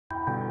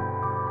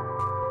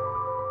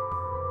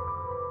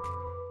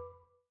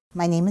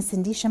My name is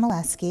Cindy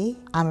Shimoleski.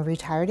 I'm a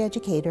retired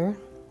educator,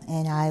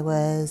 and I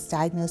was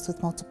diagnosed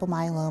with multiple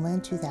myeloma in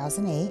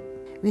 2008.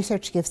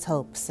 Research gives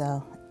hope,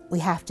 so we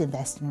have to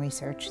invest in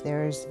research.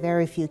 There's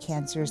very few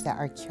cancers that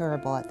are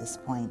curable at this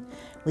point.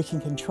 We can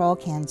control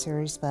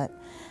cancers, but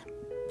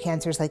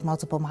cancers like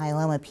multiple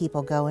myeloma,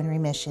 people go in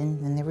remission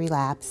and they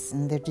relapse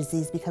and their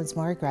disease becomes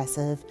more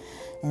aggressive,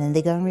 and then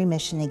they go in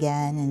remission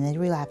again and they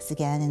relapse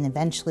again, and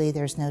eventually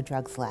there's no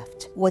drugs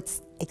left.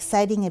 What's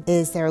exciting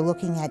is they're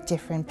looking at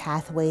different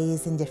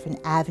pathways and different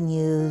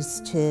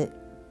avenues to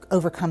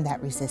overcome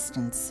that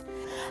resistance.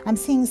 I'm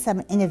seeing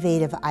some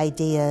innovative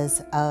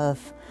ideas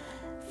of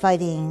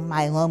fighting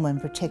myeloma in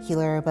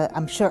particular, but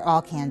I'm sure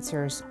all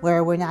cancers,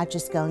 where we're not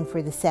just going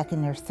for the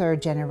second or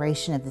third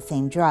generation of the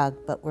same drug,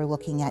 but we're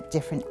looking at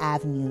different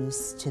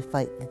avenues to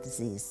fight the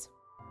disease.